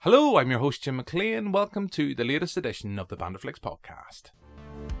Hello, I'm your host Jim McLean. Welcome to the latest edition of the Banderflix podcast.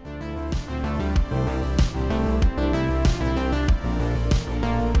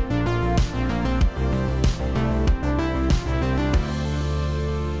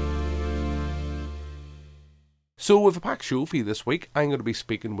 So with a packed show for you this week, I'm going to be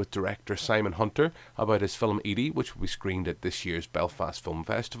speaking with director Simon Hunter about his film Edie, which will be screened at this year's Belfast Film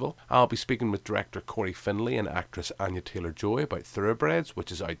Festival. I'll be speaking with director Cory Finley and actress Anya Taylor-Joy about Thoroughbreds,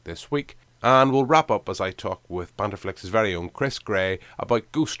 which is out this week. And we'll wrap up as I talk with Banderflix's very own Chris Gray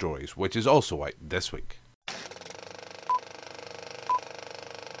about Ghost Stories, which is also out this week.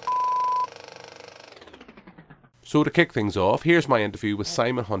 So to kick things off, here's my interview with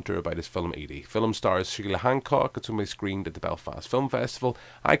Simon Hunter about his film Edie. Film stars Sheila Hancock. It's only screened at the Belfast Film Festival.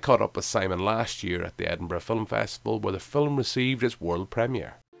 I caught up with Simon last year at the Edinburgh Film Festival, where the film received its world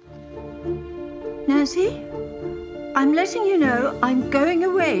premiere. Nancy, I'm letting you know I'm going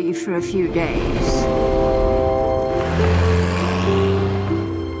away for a few days.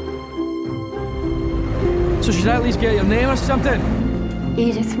 So should I at least get your name or something?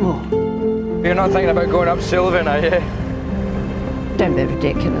 Edith Moore. You're not thinking about going up Sylvan, are you? Don't be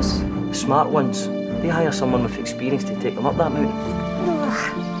ridiculous. The smart ones, they hire someone with experience to take them up that mountain.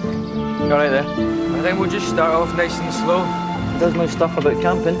 You alright there? I think we'll just start off nice and slow. He does know stuff about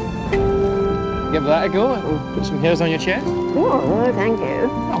camping. Give that a go. It'll put some hairs on your chest. Oh, thank you.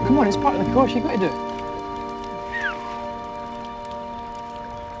 Oh, come on, it's part of the course. You've got to do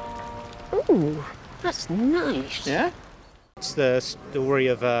it. Ooh, that's nice. Yeah? It's the story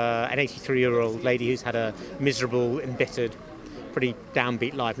of an 83-year-old lady who's had a miserable, embittered, pretty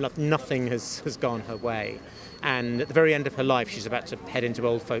downbeat life. Nothing has gone her way. And at the very end of her life, she's about to head into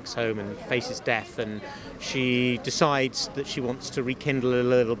old folks' home and faces death. And she decides that she wants to rekindle a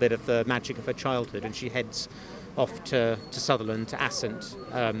little bit of the magic of her childhood. And she heads off to Sutherland, to Ascent,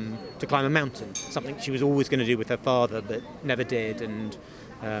 to climb a mountain. Something she was always going to do with her father, but never did. And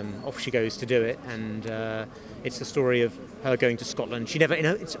off she goes to do it, and it's the story of her going to Scotland. She never,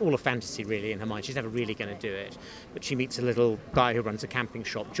 it's all a fantasy really in her mind. She's never really going to do it, but she meets a little guy who runs a camping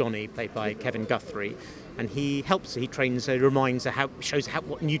shop, Johnny, played by Kevin Guthrie, and he helps her. He trains her, reminds her, shows her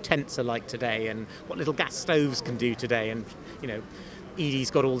what new tents are like today, and what little gas stoves can do today, and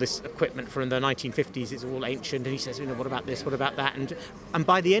Edie's got all this equipment from the 1950s. It's all ancient, and he says, what about this? What about that? And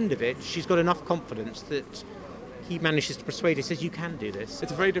by the end of it, she's got enough confidence that he manages to persuade her, says, you can do this.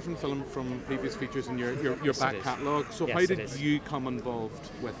 It's a very different film from previous features in your back catalogue. So how did you come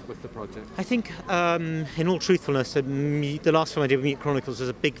involved with the project? I think, in all truthfulness, the last film I did with Mute Chronicles was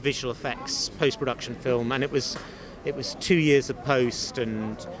a big visual effects post-production film, and it was 2 years of post,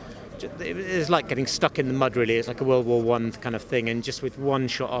 and it was like getting stuck in the mud really. It's like a World War I kind of thing, and just with one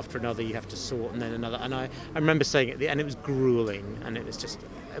shot after another you have to sort, and then another. And I remember saying at the end, it was grueling, and it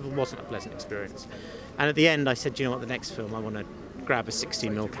wasn't a pleasant experience. And at the end I said, the next film I want to grab a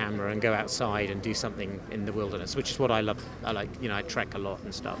 16mm camera and go outside and do something in the wilderness, which is what I love. I like, I trek a lot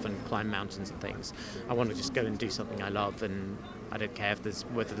and stuff and climb mountains and things. I want to just go and do something I love, and I don't care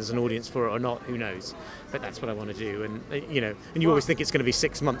whether there's an audience for it or not, who knows, but that's what I want to do. And and you always think it's going to be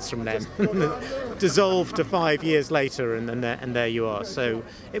 6 months from then, dissolved to 5 years later, and there you are. So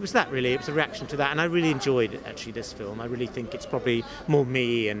it was that really. It was a reaction to that, and I really enjoyed actually this film. I really think it's probably more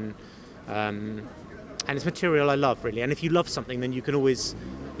me, and it's material I love really. And if you love something, then you can always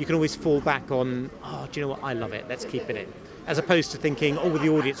fall back on, do you know what, I love it, let's keep it in, as opposed to thinking, the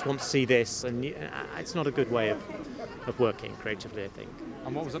audience wants to see this, and it's not a good way of working creatively, I think.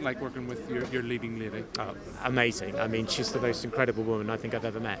 And what was it like working with your leading lady? Amazing. I mean, she's the most incredible woman I think I've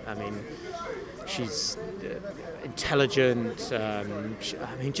ever met. I mean, she's intelligent.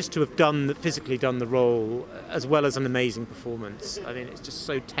 Just to have physically done the role, as well as an amazing performance. I mean, it's just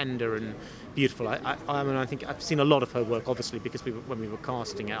so tender and beautiful. I think I've seen a lot of her work, obviously, because when we were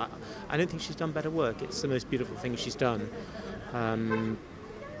casting it. I don't think she's done better work. It's the most beautiful thing she's done.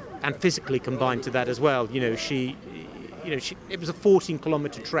 And physically combined to that as well. It was a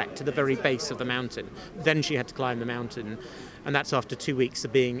 14-kilometre trek to the very base of the mountain. Then she had to climb the mountain, and that's after 2 weeks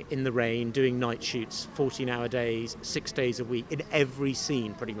of being in the rain, doing night shoots, 14-hour days, 6 days a week, in every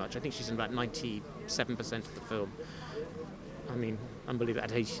scene pretty much. I think she's in about 97% of the film. I mean, unbelievable,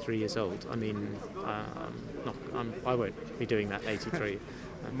 at 83 years old. I mean, I won't be doing that at 83.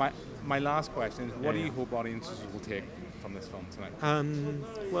 My last question is, what do you hope audiences will take from this film tonight?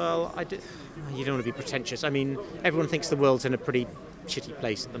 You don't want to be pretentious. I mean, everyone thinks the world's in a pretty shitty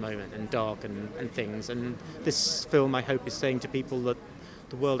place at the moment, and dark and things. And this film, I hope, is saying to people that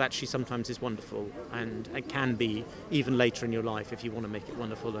the world actually sometimes is wonderful, and it can be even later in your life if you want to make it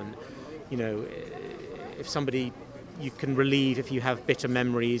wonderful. And, if somebody you can relieve if you have bitter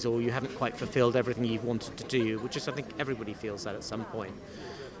memories or you haven't quite fulfilled everything you've wanted to do, which is, I think everybody feels that at some point.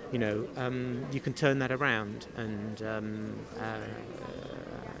 You can turn that around, and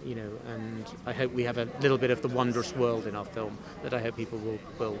and I hope we have a little bit of the wondrous world in our film that I hope people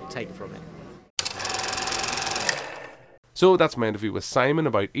will take from it. So that's my interview with Simon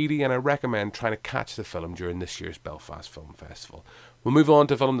about Edie, and I recommend trying to catch the film during this year's Belfast Film Festival. We'll move on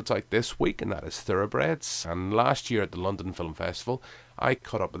to a film that's out this week, and that is Thoroughbreds. And last year at the London Film Festival, I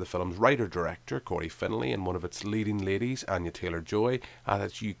caught up with the film's writer-director, Cory Finley, and one of its leading ladies, Anya Taylor-Joy, at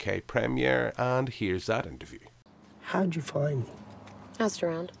its UK premiere, and here's that interview. How'd you find me? Asked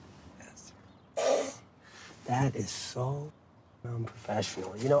around. Yes. That is so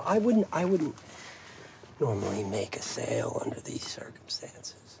unprofessional. I wouldn't normally make a sale under these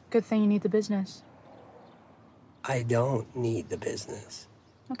circumstances. Good thing you need the business. I don't need the business.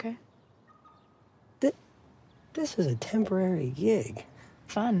 Okay. This is a temporary gig.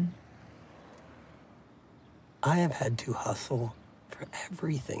 Fun. I have had to hustle for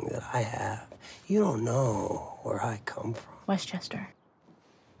everything that I have. You don't know where I come from. Westchester.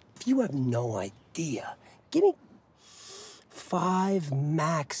 If you have no idea, give me 5,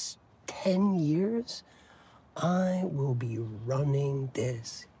 max 10 years, I will be running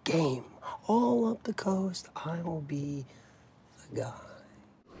this game. All up the coast, I will be the guy.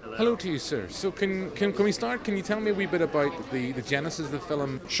 Hello to you, sir. So can we start? Can you tell me a wee bit about the genesis of the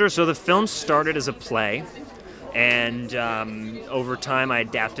film? Sure. So the film started as a play, and over time I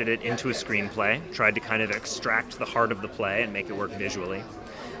adapted it into a screenplay, tried to kind of extract the heart of the play and make it work visually.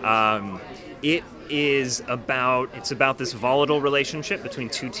 It's about this volatile relationship between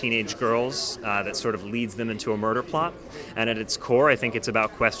two teenage girls that sort of leads them into a murder plot. And at its core, I think it's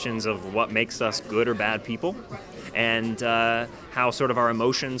about questions of what makes us good or bad people, and how sort of our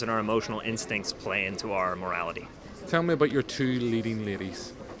emotions and our emotional instincts play into our morality. Tell me about your two leading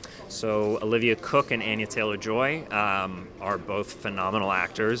ladies. So Olivia Cooke and Anya Taylor-Joy are both phenomenal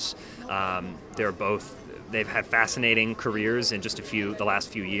actors. They've had fascinating careers in just the last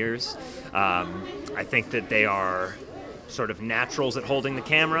few years. I think that they are sort of naturals at holding the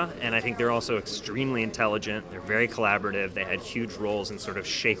camera, and I think they're also extremely intelligent. They're very collaborative. They had huge roles in sort of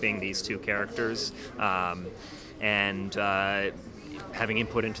shaping these two characters, and having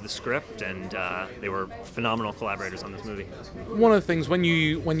input into the script, and they were phenomenal collaborators on this movie. One of the things, when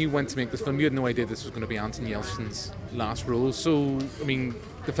you went to make this film, you had no idea this was going to be Anton Yelchin's last role. So, I mean,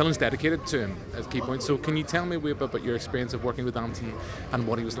 the film's dedicated to him as a key point. So can you tell me a bit about your experience of working with Anton and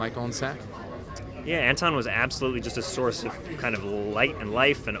what he was like on set? Yeah, Anton was absolutely just a source of kind of light and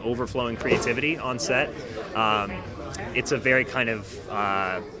life and overflowing creativity on set. It's a very kind of...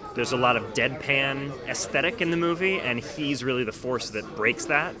 there's a lot of deadpan aesthetic in the movie, and he's really the force that breaks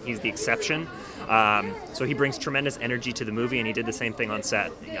that. He's the exception. So he brings tremendous energy to the movie, and he did the same thing on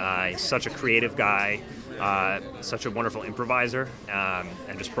set. He's such a creative guy, such a wonderful improviser,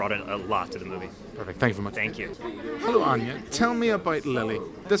 and just brought in a lot to the movie. Perfect. Thank you very much. Thank you. Hello, Anya. Tell me about Lily.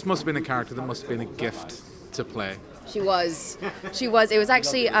 This must have been a character that must have been a gift to play. She was. It was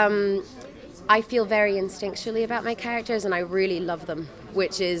actually... I feel very instinctually about my characters, and I really love them,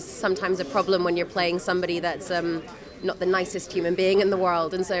 which is sometimes a problem when you're playing somebody that's not the nicest human being in the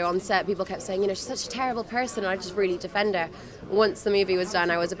world. And so on set, people kept saying, she's such a terrible person, and I just really defend her. Once the movie was done,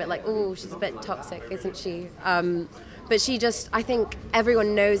 I was a bit like, oh, she's a bit toxic, isn't she? But she just, I think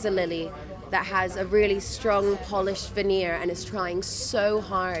everyone knows a Lily that has a really strong, polished veneer and is trying so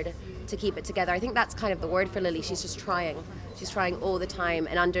hard to keep it together. I think that's kind of the word for Lily. She's just trying. She's trying all the time,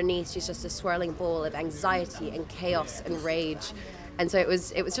 and underneath she's just a swirling ball of anxiety and chaos and rage. And so it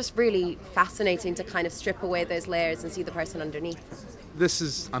was just really fascinating to kind of strip away those layers and see the person underneath. This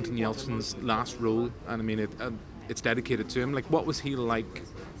is Anton Yelchin's last role, and I mean it's dedicated to him. Like, what was he like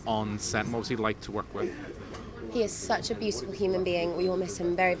on set, and what was he like to work with? He is such a beautiful human being. We all miss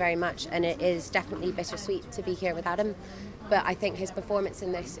him very, very much, and it is definitely bittersweet to be here without him. But I think his performance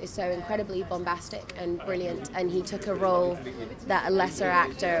in this is so incredibly bombastic and brilliant, and he took a role that a lesser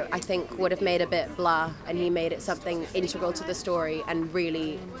actor, I think, would have made a bit blah, and he made it something integral to the story and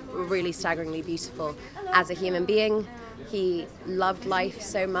really, really staggeringly beautiful. As a human being, he loved life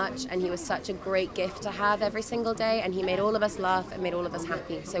so much, and he was such a great gift to have every single day, and he made all of us laugh and made all of us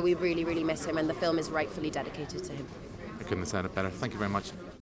happy. So we really, really miss him, and the film is rightfully dedicated to him. I couldn't have said it better. Thank you very much.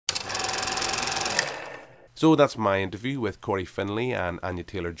 So that's my interview with Cory Finley and Anya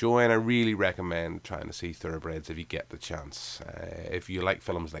Taylor-Joy, and I really recommend trying to see Thoroughbreds if you get the chance. If you like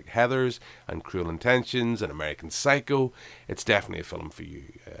films like Heathers and Cruel Intentions and American Psycho, it's definitely a film for you.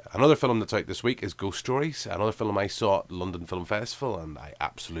 Another film that's out this week is Ghost Stories, another film I saw at London Film Festival and I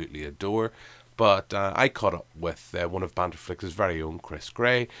absolutely adore. But I caught up with one of Banterflix's very own, Chris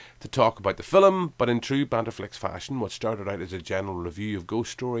Gray, to talk about the film. But in true Banterflix fashion, what started out as a general review of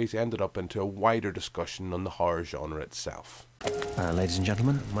ghost stories ended up into a wider discussion on the horror genre itself. Ladies and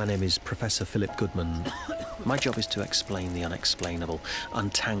gentlemen, my name is Professor Philip Goodman. My job is to explain the unexplainable,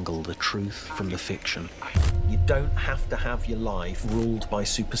 untangle the truth from the fiction. You don't have to have your life ruled by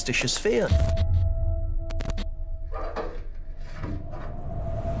superstitious fear.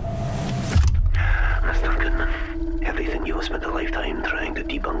 Mr. Goodman, everything you have spent a lifetime trying to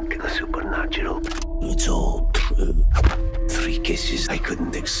debunk the supernatural, it's all true. 3 cases I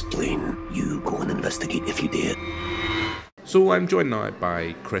couldn't explain. You go and investigate if you dare. So I'm joined now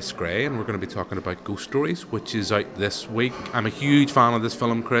by Chris Gray, and we're going to be talking about Ghost Stories, which is out this week. I'm a huge fan of this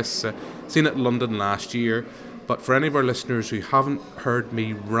film, Chris. Seen it in London last year, but for any of our listeners who haven't heard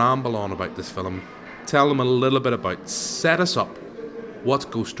me ramble on about this film, tell them a little bit about, set us up, what's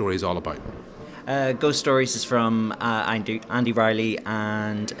Ghost Stories all about? Ghost Stories is from Andy Riley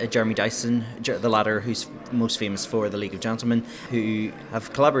and Jeremy Dyson, the latter who's most famous for The League of Gentlemen, who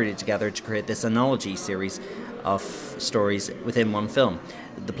have collaborated together to create this anthology series of stories within one film.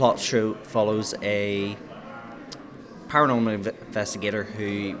 The plot show follows a paranormal investigator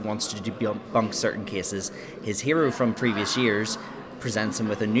who wants to debunk certain cases. His hero from previous years presents him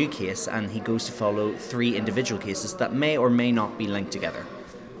with a new case, and he goes to follow 3 individual cases that may or may not be linked together.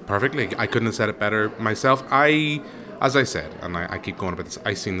 Perfectly. I couldn't have said it better myself. As I said, and I keep going about this,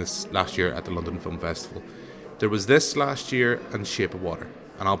 I seen this last year at the London Film Festival. There was this last year and Shape of Water.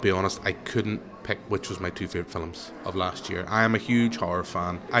 And I'll be honest, I couldn't pick which was my 2 favourite films of last year. I am a huge horror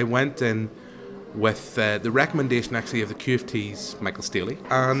fan. I went in with the recommendation actually of the QFT's Michael Staley,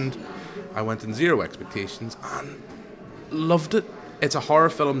 and I went in 0 expectations and loved it. It's a horror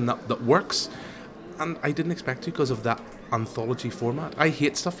film that works, and I didn't expect to because of that anthology format. I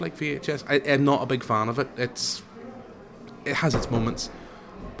hate stuff like VHS. I'm not a big fan of it. It has its moments,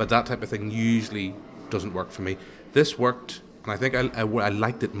 but that type of thing usually doesn't work for me. This worked. And I think I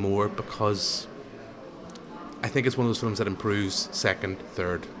liked it more because I think it's one of those films that improves 2nd,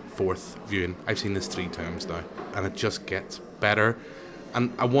 3rd, 4th viewing. I've seen this 3 times now, and it just gets better.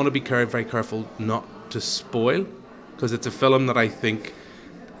 And I want to be very careful not to spoil, because it's a film that I think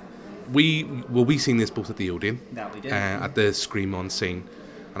we seen this both at the Odeon, That we did. At the Scream On scene,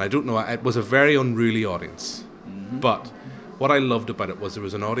 and I don't know, it was a very unruly audience. Mm-hmm. But what I loved about it was there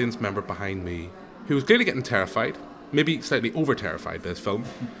was an audience member behind me who was clearly getting terrified. Maybe slightly over-terrified by this film,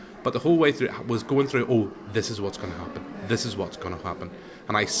 but the whole way through it was going through, oh, this is what's going to happen, this is what's going to happen.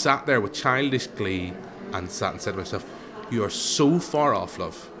 And I sat there with childish glee and sat and said to myself, you are so far off,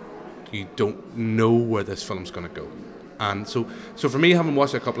 love, you don't know where this film's going to go. And so for me, having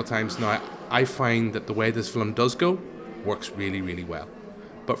watched it a couple of times now, I find that the way this film does go works really, really well.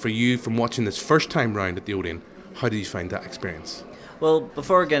 But for you, from watching this first time round at the Odeon, how did you find that experience? Well,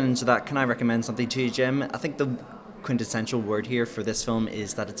 before getting into that, can I recommend something to you, Jim? I think the quintessential word here for this film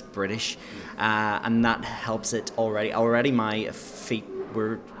is that it's British, and that helps it already. Already my feet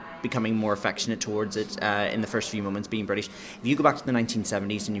were becoming more affectionate towards it in the first few moments being British. If you go back to the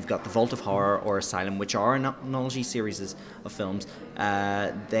 1970s and you've got The Vault of Horror or Asylum, which are anthology series of films,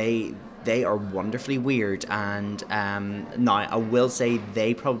 they are wonderfully weird, and now I will say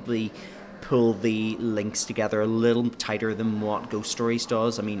they probably pull the links together a little tighter than what Ghost Stories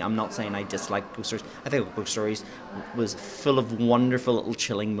does. I mean, I'm not saying I dislike Ghost Stories. I think Ghost Stories was full of wonderful little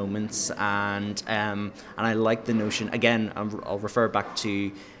chilling moments, and I like the notion. Again, I'll refer back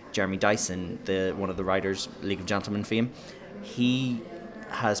to Jeremy Dyson, one of the writers, League of Gentlemen fame. He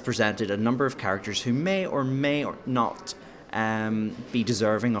has presented a number of characters who may or not be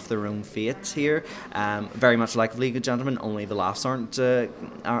deserving of their own fate here. Very much like League of Gentlemen, only the laughs aren't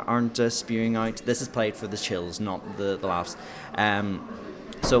spewing out. This is played for the chills, not the laughs.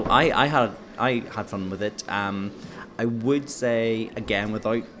 So I had fun with it. I would say, again,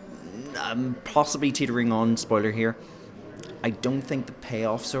 without possibly teetering on spoiler here, I don't think the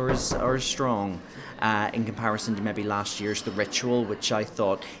payoffs are strong in comparison to maybe last year's The Ritual, which I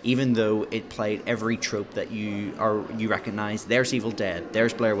thought, even though it played every trope that you recognise, there's Evil Dead,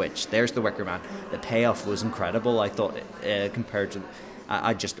 there's Blair Witch, there's The Wicker Man, the payoff was incredible. I thought compared to,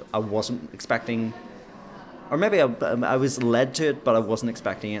 I wasn't expecting, or maybe I was led to it, but I wasn't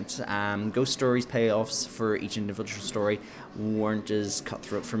expecting it. Ghost Stories payoffs for each individual story weren't as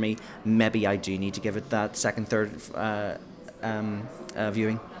cutthroat for me. Maybe I do need to give it that second, third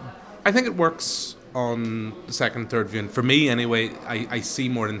viewing. I think it works on the second, third viewing. For me, anyway, I see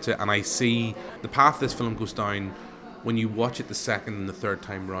more into it, and I see the path this film goes down. When you watch it the second and the third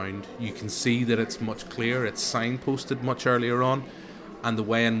time round, you can see that it's much clearer. It's signposted much earlier on. and the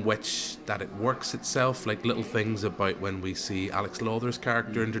way in which that it works itself, like little things about when we see Alex Lawther's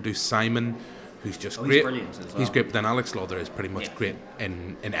character introduce Simon, who's just great. He's brilliant as well. He's great, but then Alex Lawther is pretty much great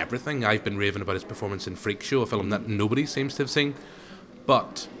in everything. I've been raving about his performance in Freak Show, a film that nobody seems to have seen.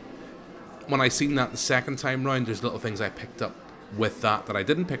 But when I seen that the second time round, there's little things I picked up with that I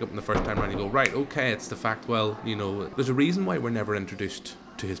didn't pick up in the first time round. You go, right, okay, it's the fact, well, you know, there's a reason why we're never introduced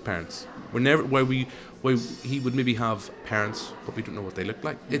to his parents. We're never, where he would maybe have parents, but we don't know what they look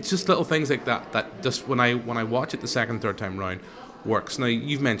like. It's just little things like that just when I watch it the second, third time round, works. Now,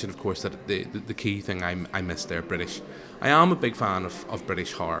 you've mentioned, of course, that the key thing I missed there, British. I am a big fan of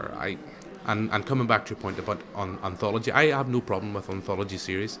British horror. And coming back to your point about anthology, I have no problem with anthology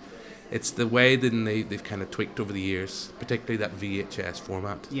series. It's the way that they've kind of tweaked over the years, particularly that VHS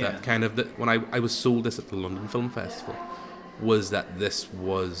format. Yeah. That kind of, when I was sold this at the London Film Festival, was that this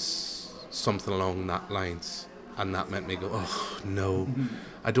was something along that lines. And that meant me go, oh, no,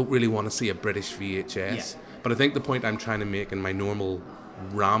 I don't really want to see a British VHS. Yeah. But I think the point I'm trying to make in my normal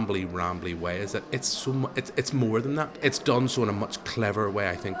rambly way is that it's more than that. It's done so in a much cleverer way,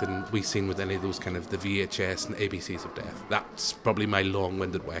 I think, than we've seen with any of those kind of the VHS and ABCs of death. That's probably my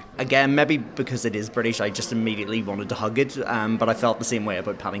long-winded way. Again, maybe because it is British, I just immediately wanted to hug it, but I felt the same way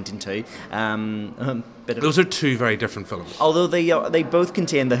about Paddington 2. Those are two very different films. Although they both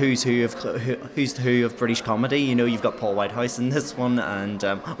contain the who's who of British comedy. You know, you've got Paul Whitehouse in this one, and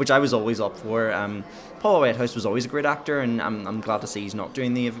which I was always up for. Paul Whitehouse was always a great actor, and I'm glad to see he's not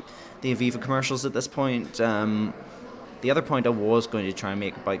doing the Aviva commercials at this point. The other point I was going to try and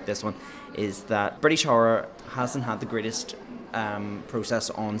make about this one is that British horror hasn't had the greatest process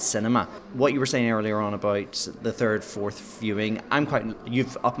on cinema. What you were saying earlier on about the third, fourth viewing,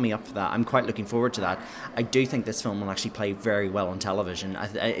 you've upped me up for that. I'm quite looking forward to that. I do think this film will actually play very well on television.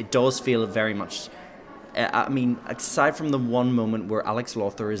 It does feel very much. I mean, aside from the one moment where Alex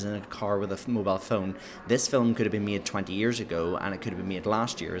Lawther is in a car with a mobile phone, this film could have been made 20 years ago, and it could have been made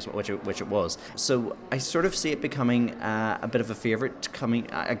last year, which it was. So I sort of see it becoming a bit of a favourite.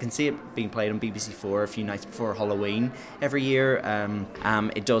 I can see it being played on BBC4 a few nights before Halloween every year.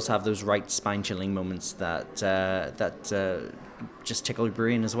 It does have those right spine-chilling moments that just tickle your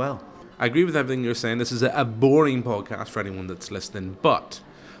brain as well. I agree with everything you're saying. This is a boring podcast for anyone that's listening, but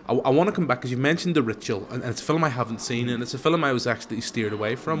I want to come back because you mentioned The Ritual, and it's a film I haven't seen, and it's a film I was actually steered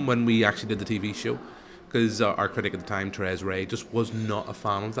away from when we actually did the TV show, because our critic at the time, Therese Ray, just was not a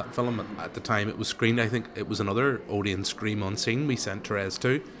fan of that film at the time it was screened. I think it was another Odeon Scream Unseen we sent Therese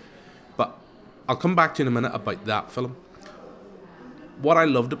to, but I'll come back to you in a minute about that film. What I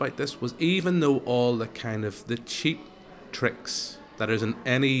loved about this was, even though all the kind of the cheap tricks that is in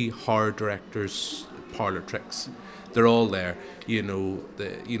any horror director's parlour tricks, they're all there.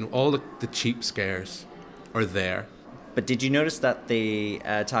 All the cheap scares are there. But did you notice that the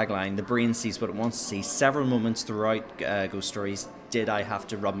tagline, "The brain sees what it wants to see," several moments throughout Ghost Stories did I have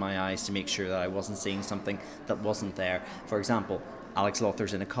to rub my eyes to make sure that I wasn't seeing something that wasn't there. For example, Alex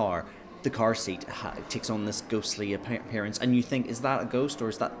Lawther's in a car. The car seat takes on this ghostly appearance, and you think, is that a ghost, or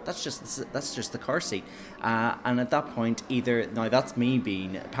is that's just the car seat? And at that point, either now that's me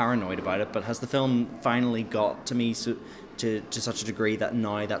being paranoid about it, but has the film finally got to me to such a degree that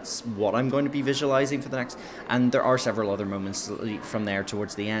now that's what I'm going to be visualizing for the next? And there are several other moments from there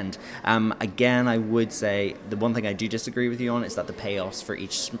towards the end. Again, I would say the one thing I do disagree with you on is that the payoffs for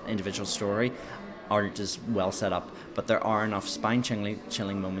each individual story aren't as well set up, but there are enough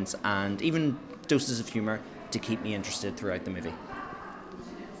spine-chilling moments and even doses of humour to keep me interested throughout the movie.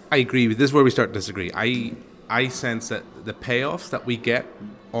 I agree. This is where we start to disagree. I sense that the payoffs that we get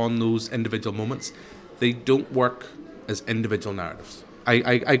on those individual moments, they don't work as individual narratives.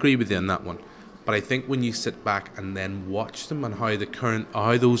 I agree with you on that one. But I think when you sit back and then watch them and how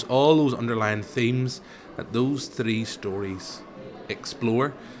all those underlying themes that those three stories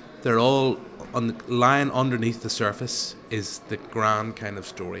explore, they're all lying underneath the surface is the grand kind of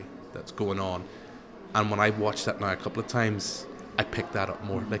story that's going on. And when I watched that now a couple of times, I picked that up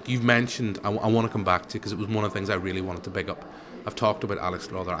more. Like you've mentioned, I want to come back to, because it was one of the things I really wanted to big up. I've talked about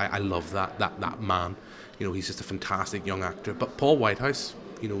Alex Lawther. I love that man. You know, he's just a fantastic young actor. But Paul Whitehouse,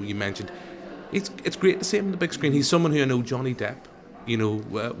 you know, you mentioned, it's great to see him on the big screen. He's someone who I know, Johnny Depp, you know,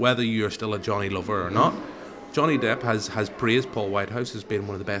 whether you're still a Johnny lover or not, Johnny Depp has praised Paul Whitehouse as being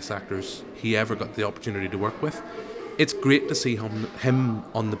one of the best actors he ever got the opportunity to work with. It's great to see him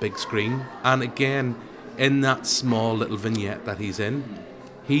on the big screen, and again, in that small little vignette that he's in,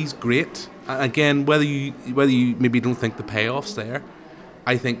 he's great. Again, whether you maybe don't think the payoff's there,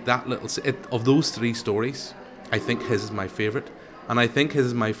 I think that of those three stories, I think his is my favourite, and I think his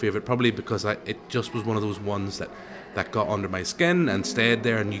is my favourite probably because it just was one of those ones that that got under my skin and stayed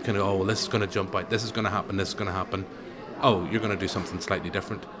there, and you kind of, oh, well, this is going to jump out, this is going to happen, this is going to happen. Oh, you're going to do something slightly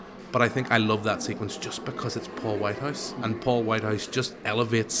different. But I think I love that sequence just because it's Paul Whitehouse, and Paul Whitehouse just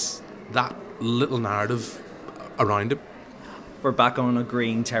elevates that little narrative around him. We're back on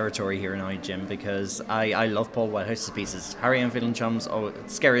agreeing territory here now, Jim, because I love Paul Whitehouse's pieces. Harry Enfield and Chums,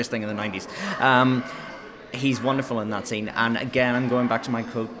 scariest thing in the 90s. He's wonderful in that scene. And again, I'm going back to my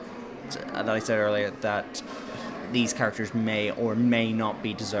quote that I said earlier, that these characters may or may not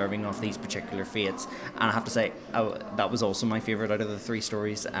be deserving of these particular fates. And I have to say, that was also my favourite out of the three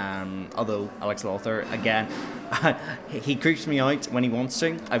stories. Although Alex Lawther, again, he creeps me out when he wants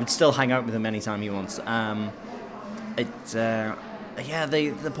to. I would still hang out with him anytime he wants. The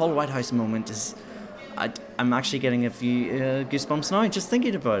Paul Whitehouse moment is... I'm actually getting a few goosebumps now just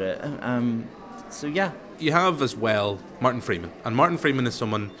thinking about it. So yeah. You have as well Martin Freeman. And Martin Freeman is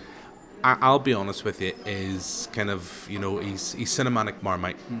someone... I'll be honest with you, is kind of, he's cinematic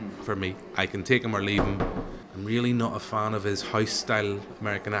Marmite for me. I can take him or leave him. I'm really not a fan of his house-style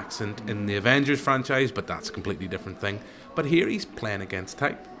American accent in the Avengers franchise, but that's a completely different thing. But here he's playing against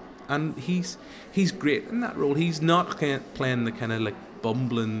type, and he's great in that role. He's not playing the kind of like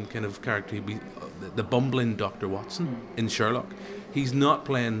bumbling kind of character, the bumbling Dr. Watson in Sherlock. He's not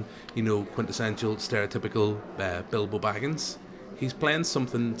playing, quintessential, stereotypical Bilbo Baggins. He's playing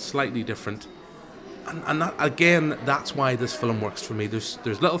something slightly different, and that, again, that's why this film works for me. There's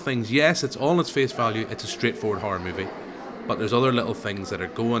little things. Yes, it's all in its face value. It's a straightforward horror movie, but there's other little things that are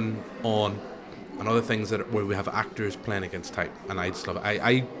going on, and other things where we have actors playing against type, and I just love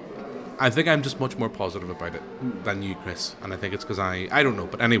it. I think I'm just much more positive about it than you, Chris, and I think it's because I don't know,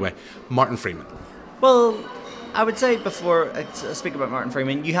 but anyway, Martin Freeman. Well, I would say before I speak about Martin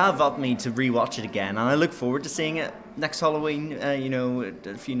Freeman, you have got me to rewatch it again, and I look forward to seeing it next Halloween. A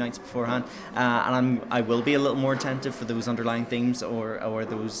few nights beforehand, and I will be a little more attentive for those underlying themes or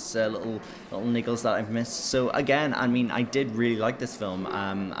those little niggles that I've missed. So again, I mean, I did really like this film.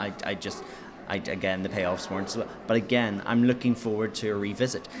 Again, the payoffs weren't so, but again, I'm looking forward to a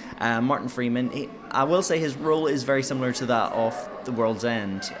revisit. Martin Freeman, I will say his role is very similar to that of The World's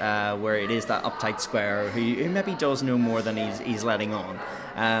End, where it is that uptight square who maybe does know more than he's letting on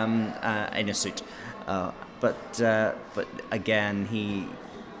in a suit. But again,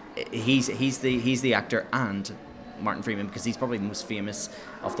 he's the actor and Martin Freeman, because he's probably the most famous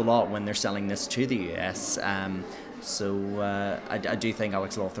of the lot when they're selling this to the US. So I do think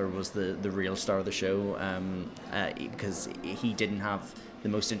Alex Lawther was the real star of the show, because he didn't have the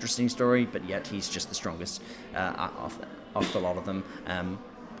most interesting story, but yet he's just the strongest of the lot of them. And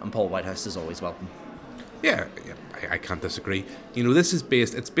Paul Whitehouse is always welcome. Yeah, I can't disagree. This is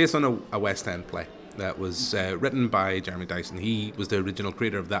based on a West End play that was written by Jeremy Dyson. He was the original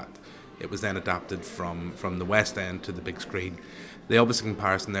creator of that. It was then adapted from the West End to the big screen. The obvious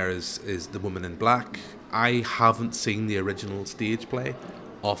comparison there is The Woman in Black. I haven't seen the original stage play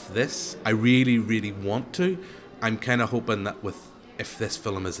of this. I really, really want to. I'm kind of hoping that if this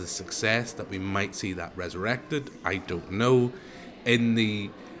film is a success, that we might see that resurrected. I don't know. In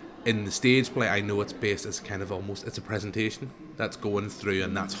the stage play, I know it's based as kind of almost, it's a presentation that's going through,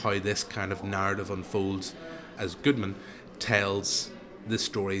 and that's how this kind of narrative unfolds as Goodman tells the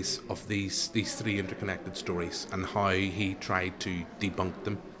stories of these three interconnected stories and how he tried to debunk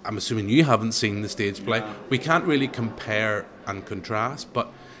them. I'm assuming you haven't seen the stage play. We can't really compare and contrast,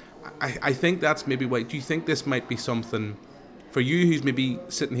 but I think that's maybe why. Do you think this might be something for you who's maybe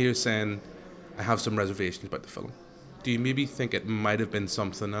sitting here saying, I have some reservations about the film? Do you maybe think it might have been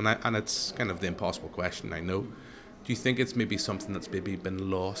something, and it's kind of the impossible question, I know, do you think it's maybe something that's maybe been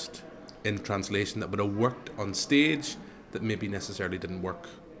lost in translation that would have worked on stage that maybe necessarily didn't work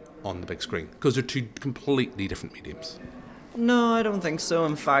on the big screen? Because they're two completely different mediums. No, I don't think so.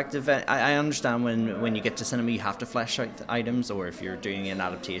 In fact, if I understand when you get to cinema, you have to flesh out the items, or if you're doing an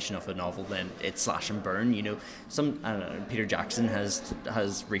adaptation of a novel, then it's slash and burn. Peter Jackson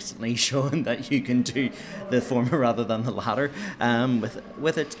has recently shown that you can do the former rather than the latter.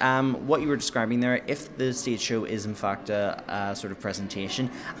 With it, what you were describing there, if the stage show is in fact a sort of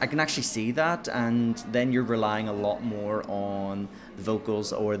presentation, I can actually see that, and then you're relying a lot more on the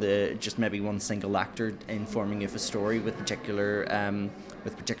vocals or just maybe one single actor informing you of a story with particular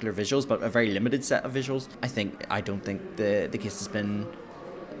visuals, but a very limited set of visuals. I don't think the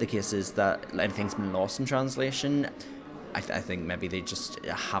case is that anything's been lost in translation. I think maybe they just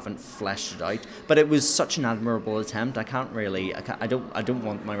haven't fleshed it out. But it was such an admirable attempt. I don't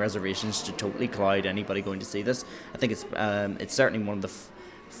want my reservations to totally cloud anybody going to see this. I think it's certainly one of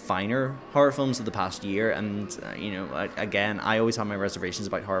finer horror films of the past year, and I always have my reservations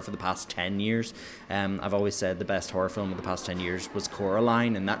about horror for the past 10 years. I've always said the best horror film of the past 10 years was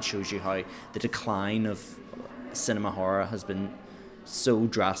Coraline, and that shows you how the decline of cinema horror has been so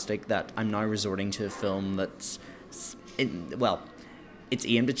drastic that I'm now resorting to a film that's it's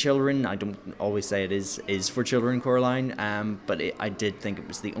aimed at children. I don't always say it is for children, Coraline, but I did think it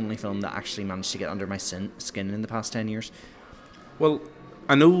was the only film that actually managed to get under my skin in the past 10 years. Well,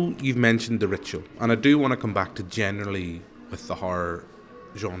 I know you've mentioned The Ritual, and I do want to come back to generally with the horror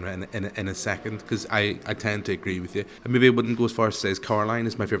genre in a second, because I tend to agree with you. And maybe I wouldn't go as far as to say Coraline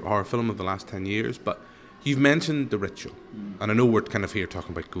is my favourite horror film of the last 10 years, but you've mentioned The Ritual, and I know we're kind of here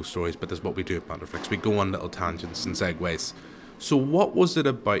talking about ghost stories, but that's what we do at Banterflix. We go on little tangents and segues. So what was it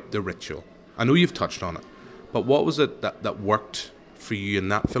about The Ritual? I know you've touched on it, but what was it that worked for you in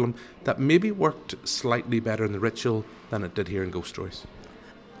that film that maybe worked slightly better in The Ritual than it did here in Ghost Stories?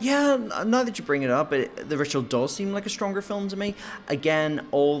 Yeah, now that you bring it up, The Ritual does seem like a stronger film to me. Again,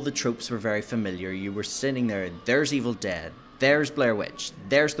 all the tropes were very familiar. You were sitting there's Evil Dead, there's Blair Witch,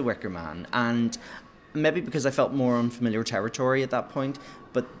 there's The Wicker Man, and maybe because I felt more unfamiliar territory at that point,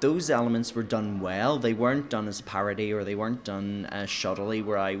 but those elements were done well. They weren't done as a parody, or they weren't done shoddily,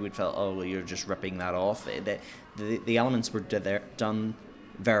 where I would feel, oh, well, you're just ripping that off. The elements were done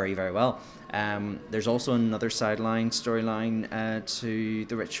very, very well. There's also another storyline to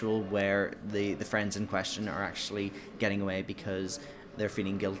The Ritual, where the friends in question are actually getting away because they're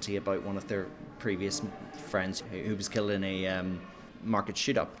feeling guilty about one of their previous friends who was killed in a market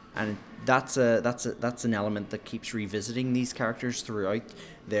shoot-up, and that's an element that keeps revisiting these characters throughout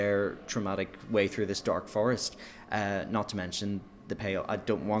their traumatic way through this dark forest. Not to mention the payoff. I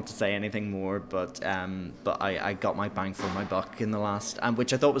don't want to say anything more, but I got my bang for my buck in the last,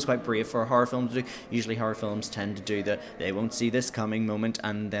 which I thought was quite brave for a horror film to do. Usually horror films tend to do the they won't see this coming moment,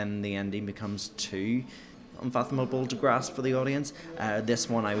 and then the ending becomes too unfathomable to grasp for the audience. This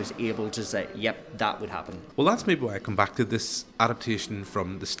one I was able to say, yep, that would happen. Well, that's maybe why I come back to this adaptation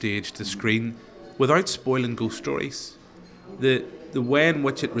from the stage to screen without spoiling Ghost Stories. The way in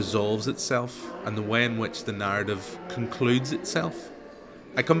which it resolves itself and the way in which the narrative concludes itself.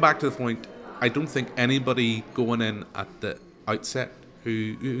 I come back to the point, I don't think anybody going in at the outset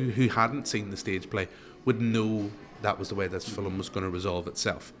who hadn't seen the stage play would know that was the way this film was going to resolve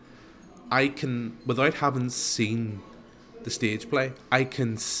itself. I can, without having seen the stage play, I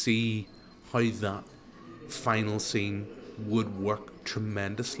can see how that final scene would work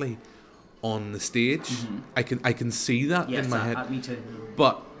tremendously on the stage. Mm-hmm. I can see that in my head. Me too.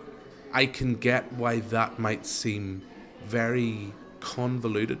 But I can get why that might seem very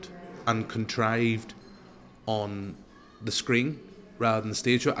convoluted and contrived on the screen rather than the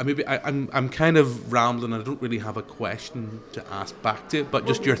stage. I'm kind of rambling. I don't really have a question to ask back to it, but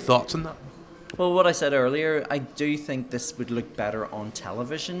just your thoughts on that. Well, what I said earlier, I do think this would look better on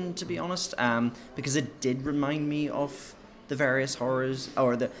television, to be honest, because it did remind me of the various horrors,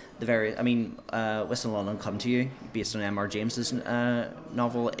 or the various, Whistle London Come to You, based on M.R. James's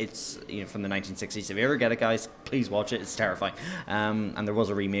novel. It's from the 1960s. If you ever get it, guys, please watch it. It's terrifying. And there was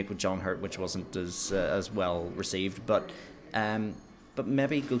a remake with John Hurt, which wasn't as well received, but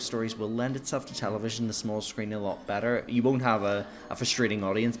maybe Ghost Stories will lend itself to television, the small screen, a lot better. You won't have a frustrating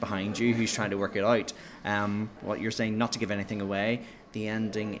audience behind you who's trying to work it out. What you're saying, not to give anything away, the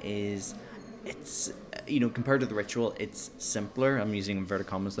ending is, it's, compared to The Ritual, it's simpler. I'm using inverted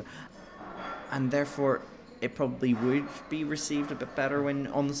commas there. And therefore, it probably would be received a bit better when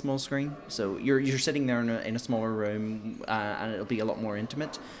on the small screen. So you're sitting there in a smaller room, and it'll be a lot more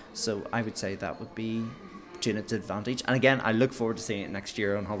intimate. So I would say that would be to its advantage. And again, I look forward to seeing it next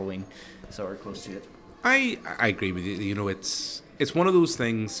year on Halloween, so we're close to it. I agree with you. It's one of those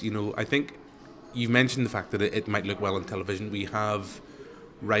things. I think you've mentioned the fact that it might look well on television. We have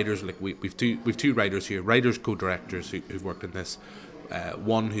writers, like we've two writers here, writers co-directors who've worked in this.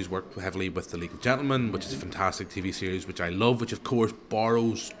 One who's worked heavily with The League of Gentlemen, which is a fantastic TV series which I love, which of course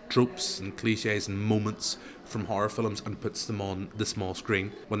borrows tropes and cliches and moments from horror films and puts them on the small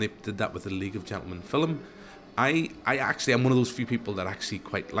screen. When they did that with The League of Gentlemen film, I actually am one of those few people that actually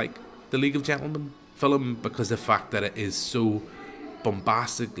quite like The League of Gentlemen film, because the fact that it is so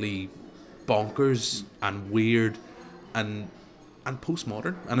bombastically bonkers and weird and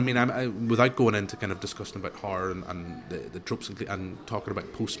postmodern. And I without going into kind of discussion about horror and the tropes and talking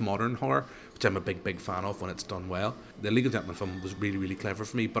about postmodern horror, which I'm a big fan of when it's done well, The League of Gentlemen film was really, really clever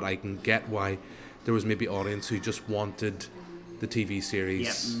for me, but I can get why there was maybe audience who just wanted the TV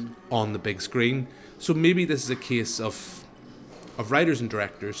series on the big screen. So maybe this is a case of writers and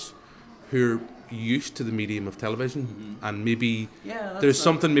directors who used to the medium of television, and maybe Yeah, there's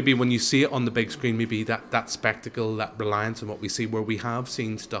something maybe when you see it on the big screen, maybe that spectacle, that reliance on what we see, where we have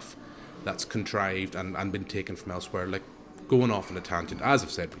seen stuff that's contrived and been taken from elsewhere, like going off on a tangent, as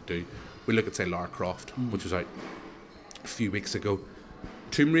I've said we do. We look at, say, Lara Croft, which was out a few weeks ago.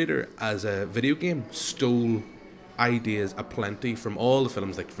 Tomb Raider as a video game stole ideas aplenty from all the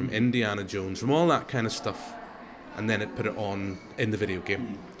films, like from Indiana Jones, from all that kind of stuff, and then it put it on in the video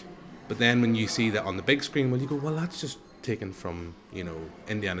game. But then when you see that on the big screen, well, you go, well, that's just taken from,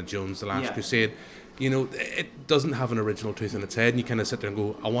 Indiana Jones, The Last Crusade. It doesn't have an original truth in its head, and you kind of sit there and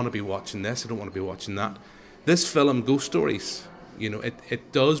go, I want to be watching this, I don't want to be watching that. This film, Ghost Stories,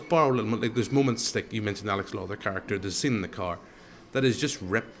 it does borrow a little bit. Like, there's moments, like you mentioned Alex Law, the character, there's a scene in the car that is just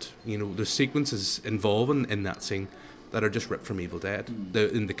ripped. There's sequences involving in that scene that are just ripped from Evil Dead.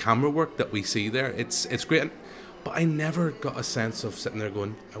 In the camera work that we see there, it's great. But I never got a sense of sitting there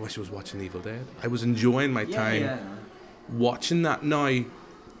going, I wish I was watching Evil Dead. I was enjoying my time watching that. Now,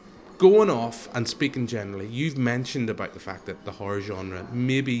 going off and speaking generally, you've mentioned about the fact that the horror genre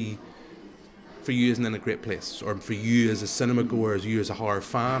maybe for you isn't in a great place, or for you as a cinema goer, as you as a horror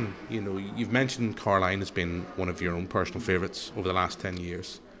fan. You've mentioned Coraline as being one of your own personal favourites over the last 10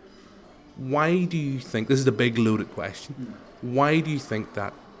 years. Why do you think, this is a big loaded question, why do you think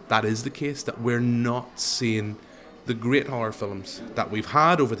that is the case, that we're not seeing the great horror films that we've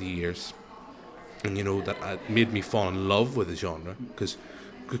had over the years, and that made me fall in love with the genre?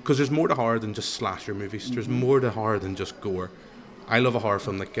 Because there's more to horror than just slasher movies. There's more to horror than just gore. I love a horror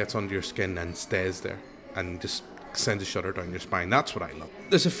film that gets under your skin and stays there and just sends a shudder down your spine. That's what I love.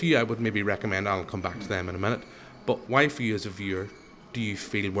 There's a few I would maybe recommend. I'll come back to them in a minute. But why, for you as a viewer, do you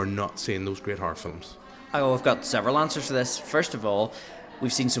feel we're not seeing those great horror films? I've got several answers to this. First of all,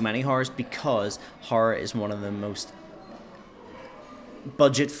 we've seen so many horrors because horror is one of the most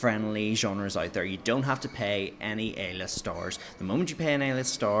budget-friendly genres out there. You don't have to pay any A-list stars. The moment you pay an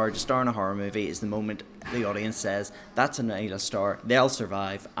A-list star to star in a horror movie is the moment the audience says, that's an A-list star, they'll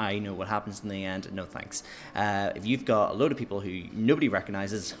survive, I know what happens in the end, no thanks. If you've got a load of people who nobody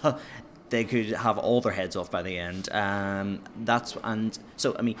recognises, they could have all their heads off by the end.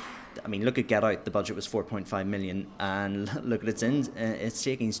 Look at Get Out. The budget was 4.5 million, and look at its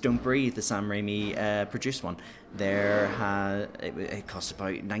takings. Don't Breathe, the Sam Raimi produced one. It cost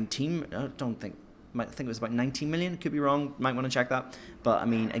about 19. I think it was about 19 million. Could be wrong. Might want to check that. But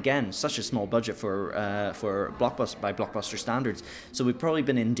again, such a small budget for blockbuster by blockbuster standards. So we've probably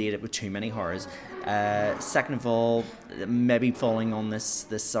been inundated with too many horrors. Second of all, maybe falling on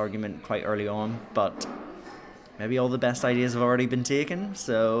this argument quite early on, but maybe all the best ideas have already been taken.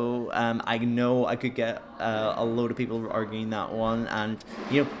 So I know I could get a load of people arguing that one, and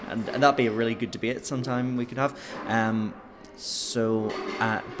that'd be a really good debate sometime we could have.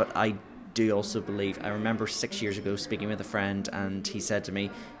 But I do also believe, I remember 6 years ago speaking with a friend, and he said to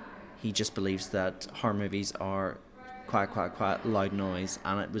me he just believes that horror movies are quiet loud noise.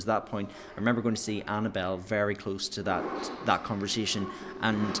 And it was that point, I remember going to see Annabelle, very close to that conversation,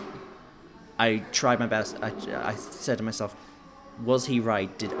 and I tried my best. I said to myself, was he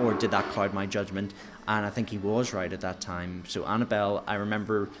right? Did that cloud my judgment? And I think he was right at that time. So Annabelle, I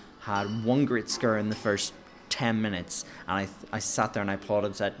remember, had one great scare in the first 10 minutes, and I sat there and I applauded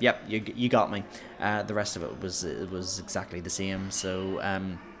and said, yep, you got me. The rest of it was exactly the same. So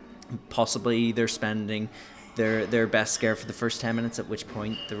possibly they're spending their best scare for the first 10 minutes, at which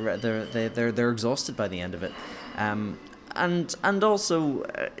point they're exhausted by the end of it. And also,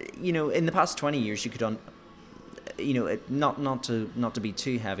 in the past 20 years, you could not to be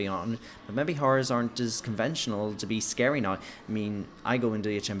too heavy on, but maybe horrors aren't as conventional to be scary now. I go into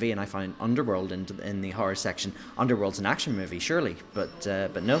HMV and I find Underworld in the horror section. Underworld's an action movie, surely, but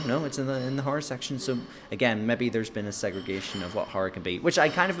no, it's in the horror section. So again, maybe there's been a segregation of what horror can be, which I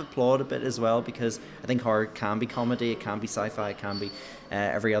kind of applaud a bit as well, because I think horror can be comedy, it can be sci-fi, it can be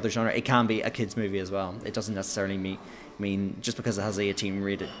every other genre. It can be a kids movie as well. It doesn't necessarily mean just because it has a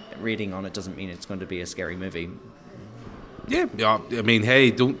 18 rating on it doesn't mean it's going to be a scary movie. Yeah. Hey,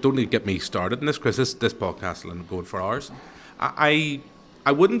 don't get me started in this, Chris. This podcast is going for hours. I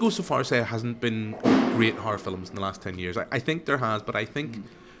wouldn't go so far as say it hasn't been great horror films in the last 10 years. I think there has, but I think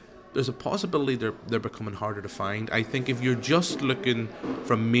there's a possibility they're becoming harder to find. I think if you're just looking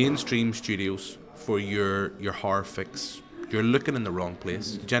from mainstream studios for your horror fix, you're looking in the wrong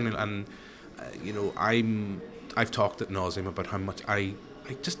place. Generally, and I've talked ad nauseum about how much I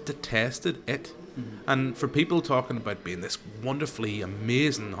just detested it. And for people talking about being this wonderfully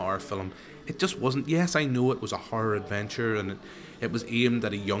amazing horror film, it just wasn't. Yes, I know it was a horror adventure and it was aimed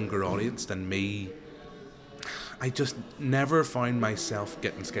at a younger audience than me. I just never found myself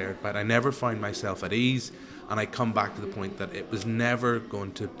getting scared by it. I never found myself at ease, and I come back to the point that it was never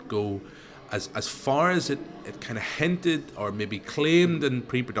going to go as far as it kind of hinted or maybe claimed in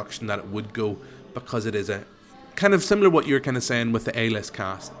pre-production that it would go, because it is a kind of similar what you're kind of saying with the A-list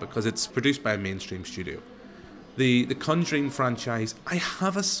cast, because it's produced by a mainstream studio. The Conjuring franchise, I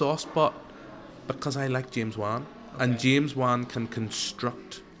have a soft spot because I like James Wan, and James Wan can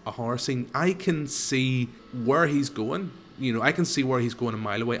construct a horror scene. I can see where he's going. You know, I can see where he's going a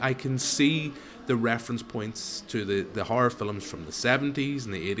mile away. I can see the reference points to the horror films from the 70s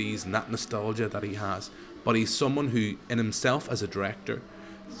and the 80s and that nostalgia that he has. But he's someone who, in himself as a director,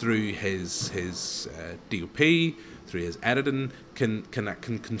 through his DOP, through his editing, can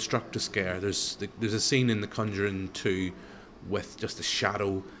construct a scare. There's a scene in The Conjuring 2 with just a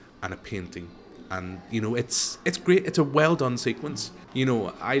shadow and a painting. And, you know, it's great. It's a well done sequence. You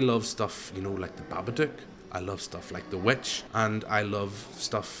know, I love stuff, you know, like The Babadook. I love stuff like The Witch. And I love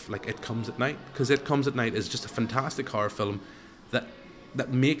stuff like It Comes at Night. Because It Comes at Night is just a fantastic horror film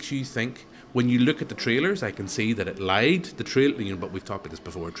that makes you think. When you look at the trailers, I can see that it lied. The trailer, you know, but we've talked about this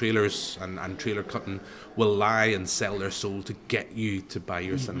before. Trailers and trailer cutting will lie and sell their soul to get you to buy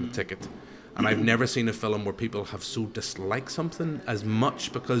your cinema ticket. And I've never seen a film where people have so disliked something as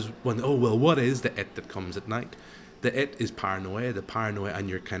much because what is the it that comes at night? The it is paranoia, and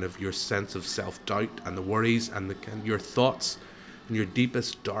your sense of self-doubt and the worries and your thoughts and your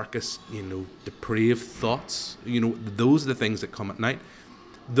deepest, darkest, you know, depraved thoughts. You know, those are the things that come at night.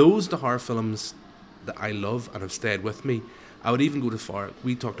 Those are the horror films that I love and have stayed with me. I would even go too far.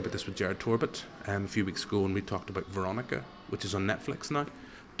 We talked about this with Jared Torbett a few weeks ago, and we talked about Veronica, which is on Netflix now,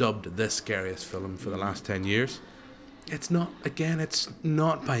 dubbed the scariest film for the last 10 years. It's not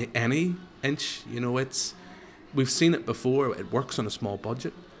by any inch. You know, we've seen it before. It works on a small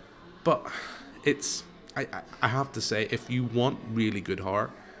budget, but I have to say, if you want really good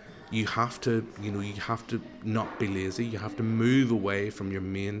horror, you have to not be lazy. You have to move away from your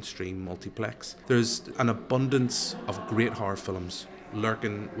mainstream multiplex. There's an abundance of great horror films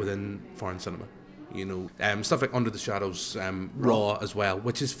lurking within foreign cinema. You know, stuff like Under the Shadows, Raw as well,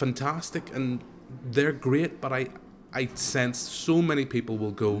 which is fantastic, and they're great. But I sense so many people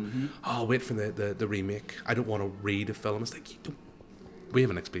will go, "Oh, wait for the remake. I don't want to read a film." It's like, we have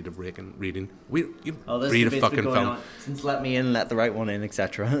an expletive reading. Read a fucking film. Since Let Me In, Let the Right One In,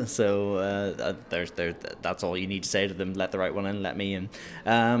 etc. So that's all you need to say to them. Let the right one in, let me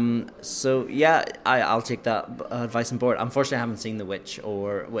in. So yeah, I'll take that advice on board. Unfortunately, I haven't seen The Witch,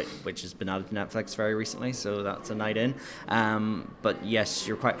 which has been added to Netflix very recently, so that's a night in. But yes,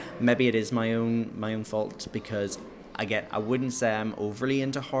 you're quite. Maybe it is my own fault, because I wouldn't say I'm overly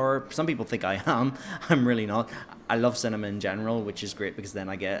into horror. Some people think I am. I'm really not. I love cinema in general, which is great because then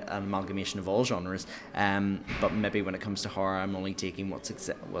I get an amalgamation of all genres. But maybe when it comes to horror, I'm only taking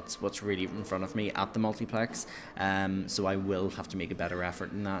what's really in front of me at the multiplex. So I will have to make a better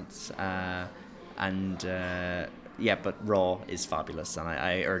effort in that. Yeah, but Raw is fabulous, and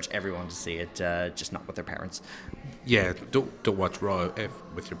I urge everyone to see it, just not with their parents. Yeah, don't watch Raw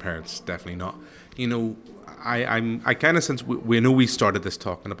with your parents. Definitely not. You know, I kind of, since we know we started this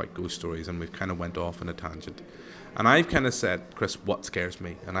talking about ghost stories, and we've kind of went off on a tangent, and I've kind of said, Chris, what scares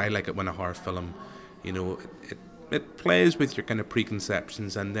me, and I like it when a horror film, you know, it plays with your kind of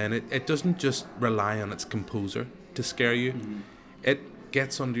preconceptions, and then it doesn't just rely on its composer to scare you. It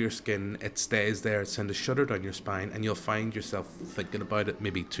gets under your skin, it stays there, it sends a shudder down your spine, and you'll find yourself thinking about it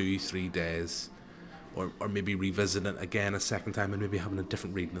maybe 2-3 days, or maybe revisiting it again a second time, and maybe having a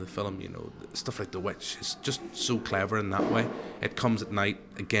different reading of the film. You know, stuff like The Witch is just so clever in that way. It Comes at Night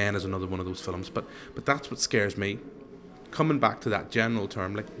again is another one of those films, but that's what scares me. Coming back to that general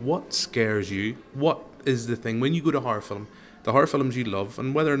term, like, what scares you? What is the thing when you go to horror film, the horror films you love,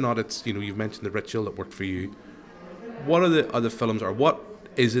 and whether or not it's, you know, you've mentioned The Ritual that worked for you, what are the other films, or what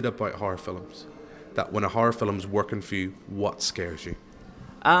is it about horror films that when a horror film's working for you, what scares you?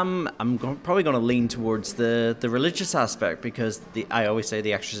 I'm probably going to lean towards the religious aspect, because I always say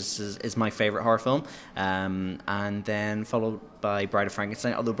The Exorcist is my favourite horror film, and then followed by Bride of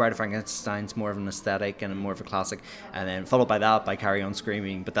Frankenstein, although Bride of Frankenstein's more of an aesthetic and more of a classic, and then followed by that by Carry On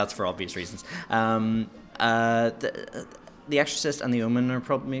Screaming, but that's for obvious reasons. The Exorcist and The Omen are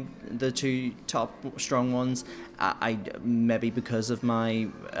probably the two top strong ones. I maybe because of my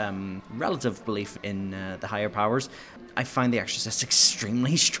relative belief in the higher powers, I find The Exorcist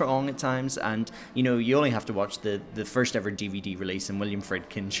extremely strong at times, and you only have to watch the first ever DVD release, and William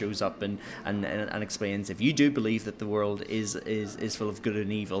Friedkin shows up and explains, if you do believe that the world is full of good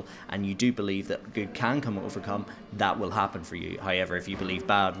and evil, and you do believe that good can overcome, that will happen for you. However, if you believe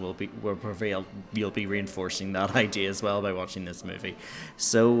bad will prevail, you'll be reinforcing that idea as well by watching this movie.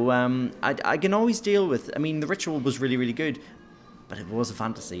 So I can always deal with. I mean, The Ritual was really, really good, but it was a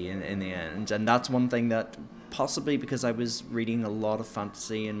fantasy in the end, and that's one thing that, possibly because I was reading a lot of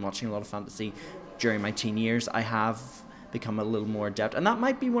fantasy and watching a lot of fantasy during my teen years, I have become a little more adept. And that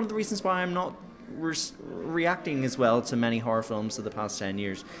might be one of the reasons why I'm not reacting as well to many horror films of the past 10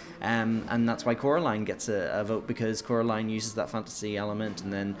 years. And that's why Coraline gets a vote, because Coraline uses that fantasy element,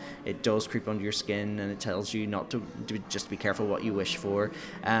 and then it does creep under your skin, and it tells you not to just be careful what you wish for.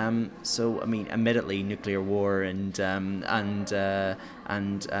 So, I mean, admittedly, nuclear war and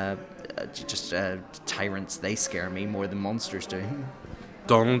tyrants, they scare me more than monsters do.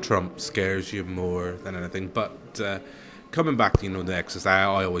 Donald Trump scares you more than anything, but coming back to The Exorcist,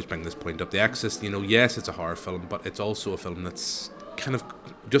 I always bring this point up. The Exorcist, yes, it's a horror film, but it's also a film that's kind of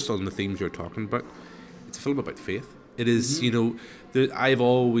just on the themes you're talking about. It's a film about faith. It is, I've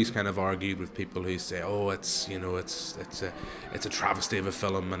always kind of argued with people who say, "Oh, it's a travesty of a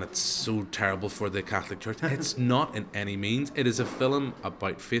film, and it's so terrible for the Catholic Church." It's not in any means. It is a film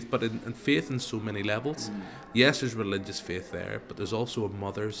about faith, but in faith in so many levels. Yes, there's religious faith there, but there's also a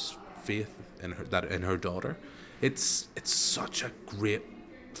mother's faith in her daughter. It's such a great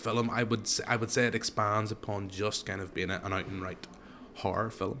film. I would say it expands upon just kind of being an out and right horror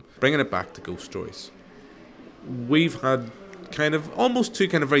film. Bringing it back to ghost stories, we've had kind of almost two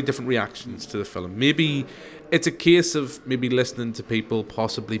kind of very different reactions to the film. Maybe it's a case of maybe listening to people,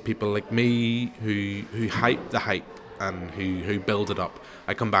 possibly people like me, who hype the hype and who build it up.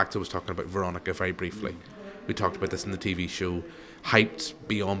 I come back to, I was talking about Veronica very briefly. We talked about this in the TV show. Hyped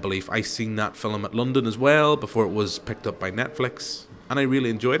beyond belief. I seen that film at London as well before it was picked up by Netflix, and I really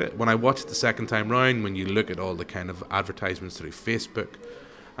enjoyed it. When I watched it the second time round, when you look at all the kind of advertisements through Facebook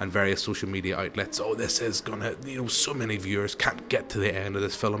and various social media outlets, oh, this is gonna, so many viewers can't get to the end of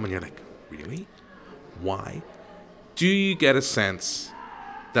this film, and you're like, really? Why? Do you get a sense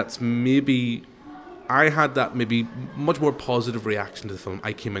that's maybe, I had that maybe much more positive reaction to the film?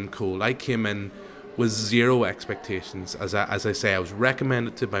 I came in cold. I came in with zero expectations. As I say, I was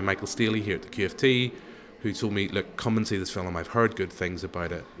recommended to by Michael Staley here at the QFT, who told me, look, come and see this film. I've heard good things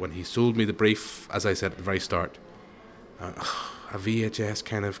about it. When he sold me the brief, as I said at the very start, a VHS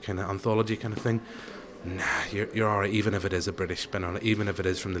kind of anthology kind of thing. Nah, you're alright, even if it is a British spin on it, even if it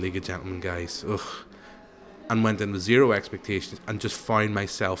is from the League of Gentlemen guys. Ugh. And went in with zero expectations and just found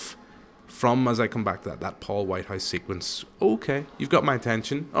myself, from as I come back to that Paul Whitehouse sequence, okay, you've got my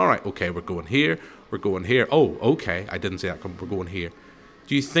attention. Alright, okay, we're going here. Oh, okay, I didn't see that coming. We're going here.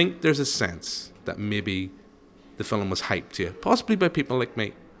 Do you think there's a sense that maybe the film was hyped to you, possibly by people like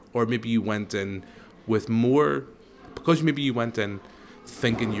me, or maybe you went in with more, because maybe you went in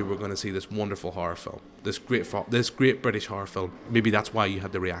thinking you were going to see this wonderful horror film, this great British horror film? Maybe that's why you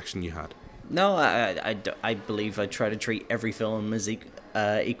had the reaction you had. No, I believe I try to treat every film as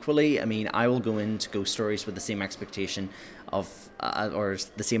equally. I mean, I will go into ghost stories with the same expectation of, or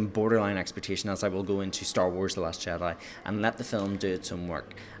the same borderline expectation as I will go into Star Wars: The Last Jedi, and let the film do its own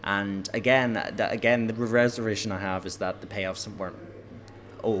work. And again, the reservation I have is that the payoffs weren't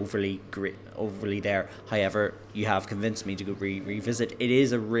overly there. However, you have convinced me to go revisit. It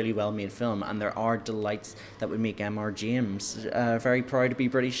is a really well made film, and there are delights that would make M.R. James very proud to be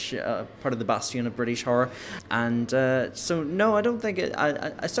British, part of the bastion of British horror. And so no, I don't think it,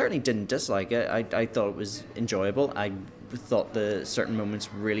 I certainly didn't dislike it. I thought it was enjoyable. I thought the certain moments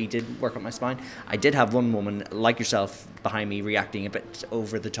really did work up my spine. I did have one woman like yourself behind me reacting a bit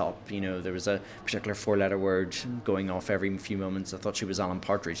over the top. There was a particular 4-letter word going off every few moments. I thought she was Alan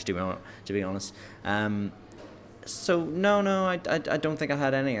Partridge, to be honest. So no, I don't think I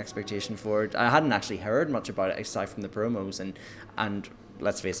had any expectation for it. I hadn't actually heard much about it aside from the promos, and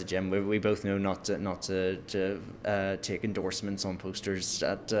let's face it, Jim, we both know not to take endorsements on posters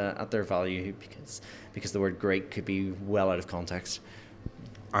at their value, because the word great could be well out of context.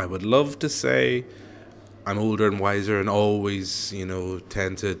 I would love to say I'm older and wiser and always,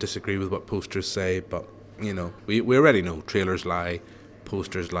 tend to disagree with what posters say, but, we already know trailers lie,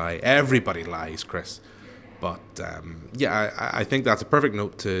 posters lie, everybody lies, Chris. But, I think that's a perfect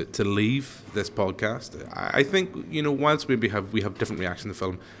note to leave this podcast. I think, whilst maybe we have different reactions to the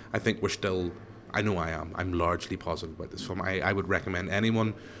film, I think we're still, I know I'm largely positive about this film. I would recommend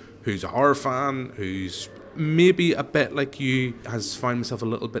anyone who's a horror fan, who's maybe a bit like you, has found himself a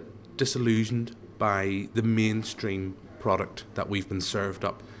little bit disillusioned by the mainstream product that we've been served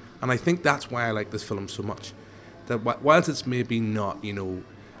up. And I think that's why I like this film so much. That whilst it's maybe not,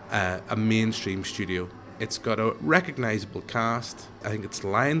 a mainstream studio, it's got a recognisable cast. I think it's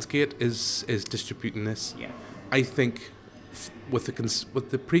Lionsgate is distributing this. Yeah. I think with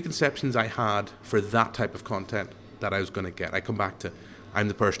the preconceptions I had for that type of content that I was going to get, I come back to, I'm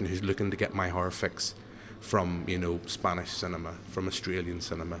the person who's looking to get my horror fix from, Spanish cinema, from Australian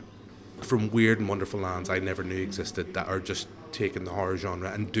cinema, from weird and wonderful lands I never knew existed that are just taking the horror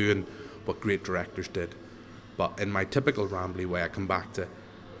genre and doing what great directors did. But in my typical rambly way, I come back to,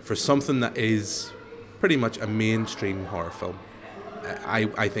 for something that is pretty much a mainstream horror film,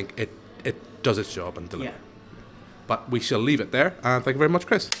 I think it does its job and delivers. Yeah. But we shall leave it there, and thank you very much,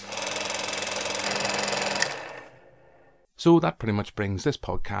 Chris. So that pretty much brings this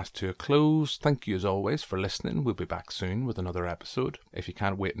podcast to a close. Thank you as always for listening. We'll be back soon with another episode. If you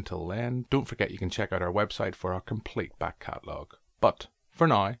can't wait until then, don't forget you can check out our website for our complete back catalogue. But for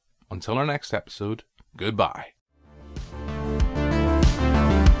now, until our next episode, goodbye.